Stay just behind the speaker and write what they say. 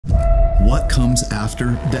what comes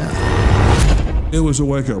after death. It was a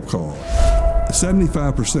wake-up call.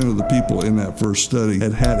 75% of the people in that first study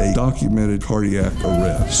had had a documented cardiac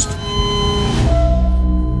arrest.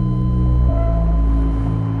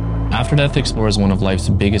 After Death explores one of life's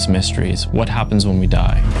biggest mysteries: what happens when we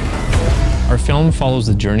die? Our film follows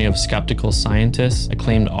the journey of skeptical scientists,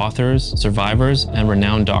 acclaimed authors, survivors, and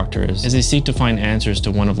renowned doctors as they seek to find answers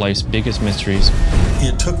to one of life's biggest mysteries.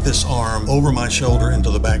 It took this arm over my shoulder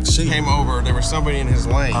into the back seat. Came over, there was somebody in his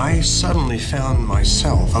lane. I suddenly found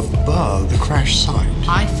myself above the crash site.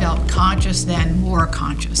 I felt conscious, then more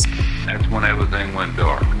conscious. That's when everything went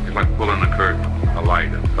dark. It's like pulling a curtain, a light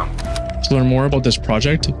and something. To learn more about this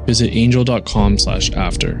project, visit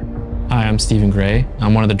angel.com/after. Hi, I'm Stephen Gray.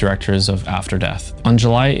 I'm one of the directors of After Death. On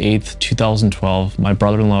July 8th, 2012, my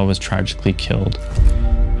brother-in-law was tragically killed.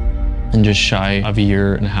 And just shy of a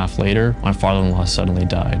year and a half later, my father-in-law suddenly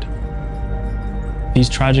died. These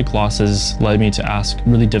tragic losses led me to ask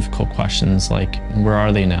really difficult questions like, where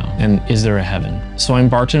are they now? And is there a heaven? So I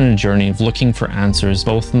embarked on a journey of looking for answers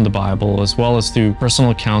both in the Bible as well as through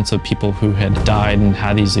personal accounts of people who had died and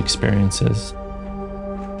had these experiences.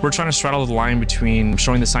 We're trying to straddle the line between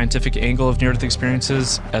showing the scientific angle of near-death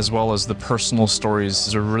experiences as well as the personal stories.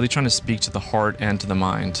 So we're really trying to speak to the heart and to the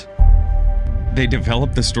mind. They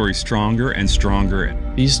developed the story stronger and stronger.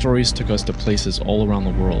 These stories took us to places all around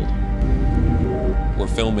the world. We're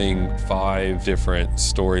filming 5 different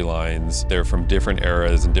storylines. They're from different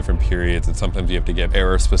eras and different periods, and sometimes you have to get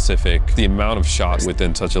era specific. The amount of shots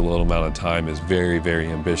within such a little amount of time is very, very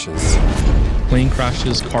ambitious. Plane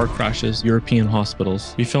crashes, car crashes, European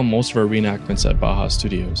hospitals. We film most of our reenactments at Baja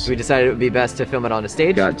Studios. We decided it would be best to film it on a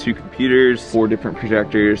stage. Got 2 computers, 4 different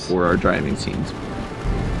projectors for our driving scenes.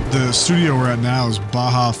 The studio we're at now is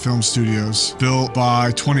Baja Film Studios, built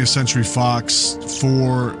by 20th Century Fox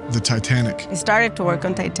for the Titanic. We started to work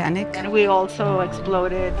on Titanic. And we also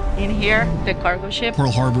exploded in here, the cargo ship.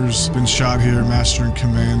 Pearl Harbor's been shot here, Master and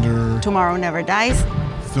Commander. Tomorrow Never Dies.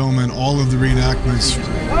 Filming all of the reenactments.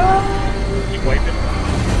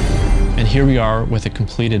 And here we are with a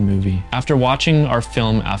completed movie. After watching our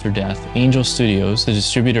film After Death, Angel Studios, the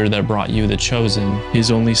distributor that brought you The Chosen,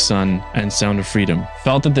 His Only Son, and Sound of Freedom,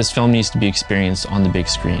 felt that this film needs to be experienced on the big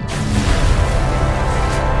screen.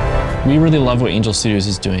 We really love what Angel Studios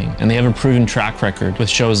is doing, and they have a proven track record with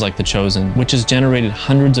shows like The Chosen, which has generated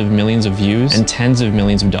hundreds of millions of views and tens of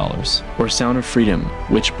millions of dollars. Or Sound of Freedom,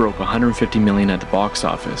 which broke $150 million at the box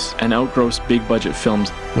office and outgrossed big budget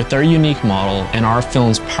films. With their unique model and our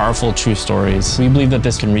film's powerful true stories, we believe that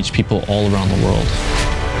this can reach people all around the world.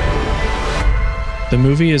 The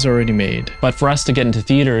movie is already made, but for us to get into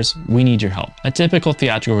theaters, we need your help. A typical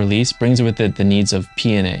theatrical release brings with it the needs of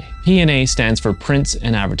P&A. P&A stands for Prints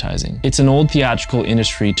and Advertising. It's an old theatrical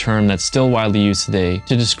industry term that's still widely used today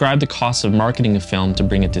to describe the cost of marketing a film to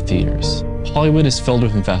bring it to theaters. Hollywood is filled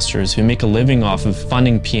with investors who make a living off of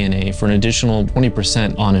funding P&A for an additional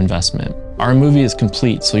 20% on investment. Our movie is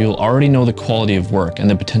complete, so you'll already know the quality of work and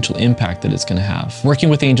the potential impact that it's going to have. Working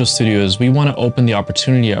with Angel Studios, we want to open the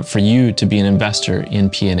opportunity up for you to be an investor in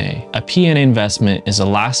P&A. A P&A investment is the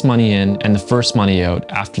last money in and the first money out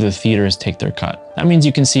after the theaters take their cut. That means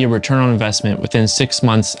you can see a return on investment within 6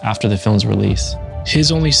 months after the film's release.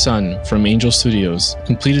 His Only Son from Angel Studios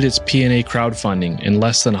completed its P&A crowdfunding in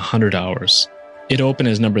less than 100 hours. It opened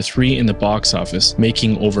as number 3 in the box office,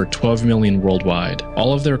 making over $12 million worldwide.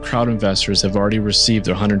 All of their crowd investors have already received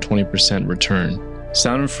their 120% return.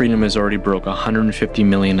 Sound of Freedom has already broke $150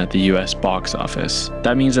 million at the US box office.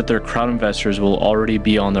 That means that their crowd investors will already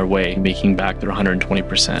be on their way, making back their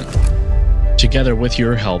 120%. Together with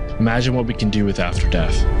your help, imagine what we can do with After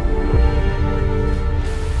Death.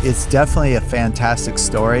 It's definitely a fantastic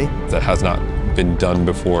story. That has not been done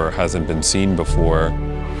before, hasn't been seen before.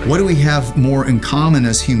 What do we have more in common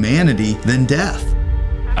as humanity than death?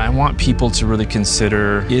 I want people to really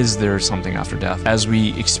consider, is there something after death? As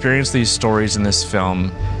we experience these stories in this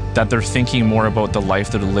film, that they're thinking more about the life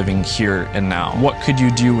that they're living here and now. What could you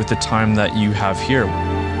do with the time that you have here?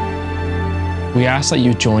 We ask that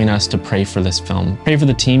you join us to pray for this film. Pray for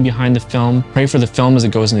the team behind the film, pray for the film as it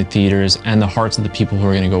goes into theaters, and the hearts of the people who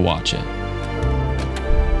are going to go watch it.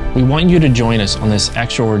 We want you to join us on this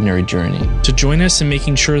extraordinary journey. To join us in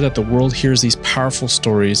making sure that the world hears these powerful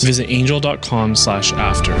stories, visit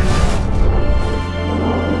angel.com/after.